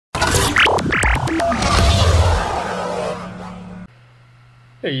Hey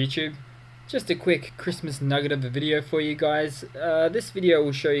YouTube, just a quick Christmas nugget of a video for you guys. This video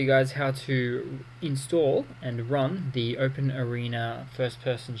will show you guys how to install and run the OpenArena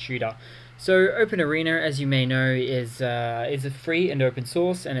first-person shooter. So OpenArena, as you may know, is a free and open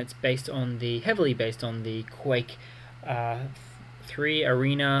source, and it's heavily based on the Quake 3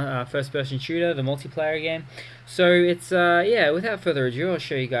 Arena first-person shooter, the multiplayer game. So it's yeah, without further ado, I'll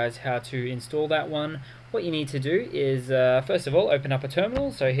show you guys how to install that one. What you need to do is, first of all, open up a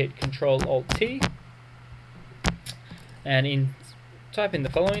terminal, so hit Ctrl-Alt-T, and type in the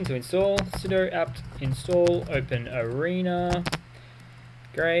following to install: sudo apt install OpenArena.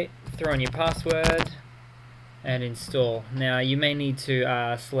 Great, throw in your password, and install. Now you may need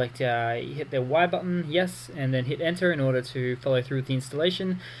to select, hit the Y button, yes, and then hit enter in order to follow through with the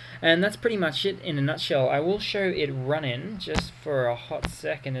installation. And that's pretty much it in a nutshell. I will show it running just for a hot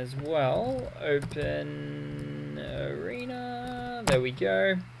second as well. OpenArena, there we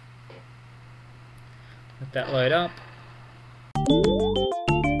go. Let that load up.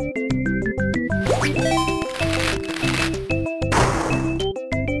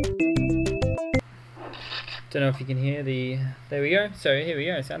 Don't know if you can hear there we go. So here we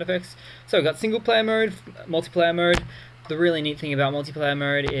go, sound effects. So we've got single player mode, multiplayer mode. The really neat thing about multiplayer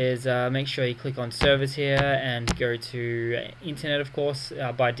mode is make sure you click on servers here and go to internet, of course.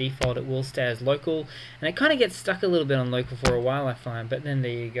 By default it will stay as local, and it kind of gets stuck a little bit on local for a while, I find, but then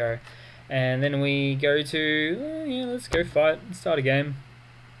there you go. And then we go to, yeah, let's go fight, start a game.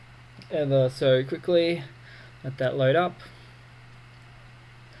 Ever so quickly, let that load up.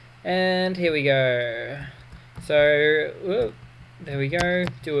 And here we go. So, whoop, there we go,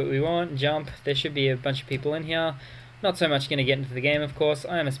 do what we want, jump. There should be a bunch of people in here. Not so much going to get into the game, of course.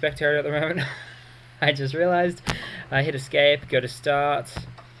 I am a spectator at the moment. I just realized. I hit escape, go to start,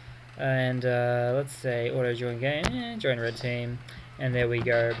 and let's say auto join game, join red team, and there we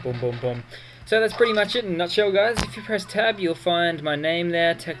go, boom, boom, boom. So that's pretty much it in a nutshell, guys. If you press tab, you'll find my name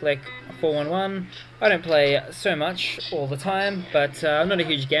there, TechLec411. I don't play so much all the time, but I'm not a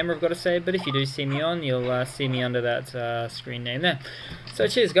huge gamer, I've got to say, but if you do see me on, you'll see me under that screen name there. So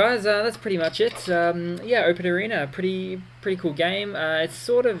cheers, guys, that's pretty much it. Yeah, OpenArena, pretty cool game. It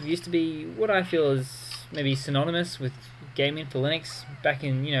sort of used to be what I feel is maybe synonymous with gaming for Linux back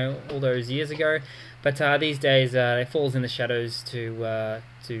in, you know, all those years ago, but these days it falls in the shadows to well,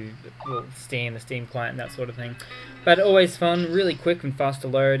 Steam, the Steam client, and that sort of thing. But always fun, really quick and fast to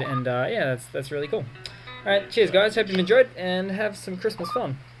load, and yeah, that's really cool. Alright, cheers guys, hope you enjoyed, and have some Christmas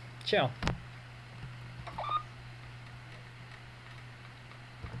fun. Ciao.